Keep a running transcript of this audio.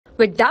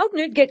With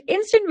Doubtnut, get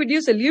instant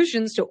video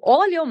solutions to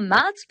all your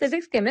maths,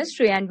 physics,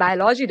 chemistry, and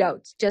biology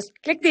doubts. Just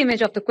click the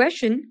image of the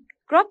question,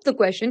 crop the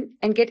question,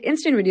 and get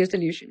instant video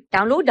solution.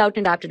 Download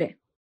Doubtnut app today.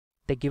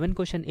 The given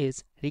question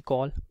is,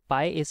 recall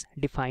pi is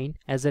defined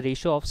as the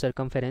ratio of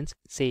circumference,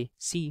 say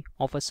c,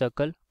 of a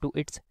circle to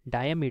its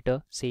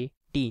diameter, say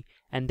d,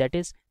 and that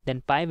is then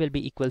pi will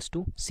be equals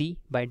to c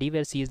by d,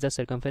 where c is the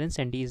circumference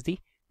and d is the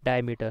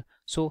diameter.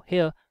 So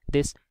here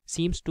this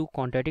seems to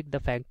contradict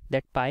the fact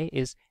that pi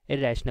is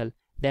irrational.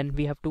 Then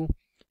we have to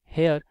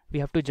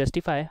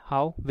justify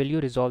how will you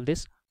resolve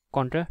this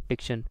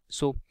contradiction.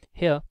 So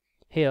here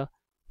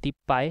the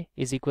pi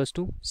is equals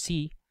to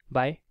c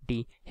by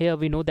d. Here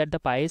we know that the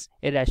pi is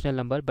a rational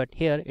number, but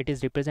here it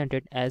is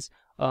represented as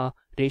a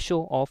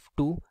ratio of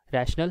two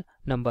rational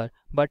number.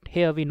 But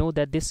here we know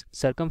that this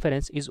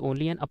circumference is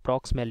only an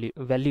approx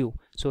value.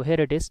 So here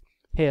it is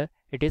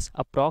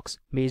approx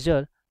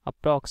measure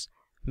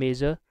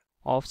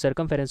of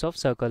circumference of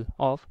circle,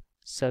 of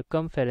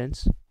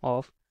circumference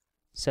of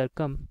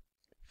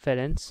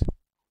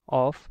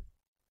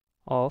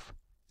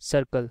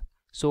circle.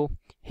 So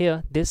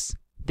here this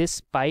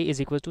pi is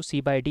equals to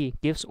c by d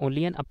gives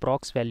only an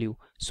approx value.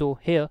 So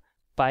here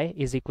pi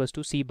is equals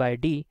to c by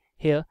d.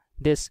 Here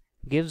this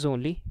gives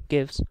only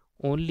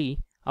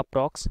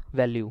approx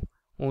value,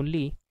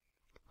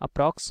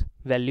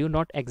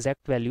 not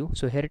exact value.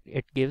 So here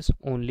it gives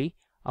only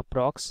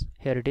approx.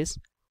 Here it is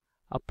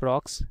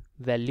approx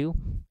value.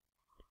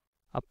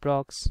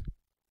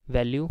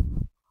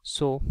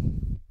 So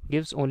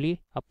gives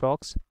only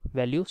approx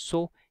value.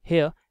 So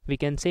here we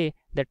can say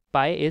that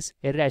pi is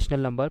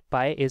irrational number,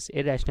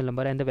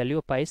 and the value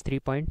of pi is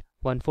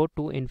 3.14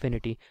 to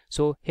infinity.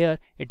 So here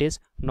it is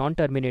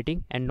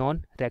non-terminating and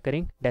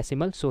non-recurring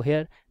decimal. So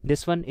here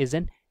this one is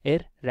an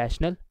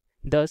irrational,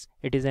 thus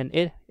it is an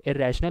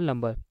irrational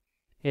number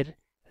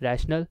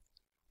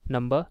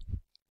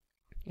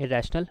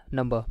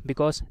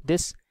because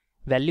this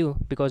value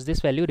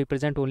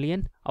represent only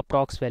an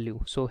approx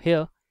value. So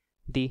here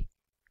the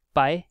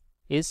pi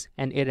is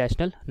an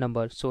irrational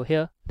number. So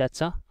here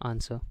that's our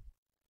answer.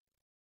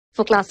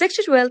 For class 6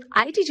 to 12,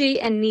 IIT JEE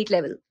and NEET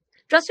level.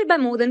 Trusted by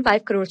more than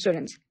 5 crore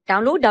students.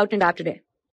 Download Doubtnut app today.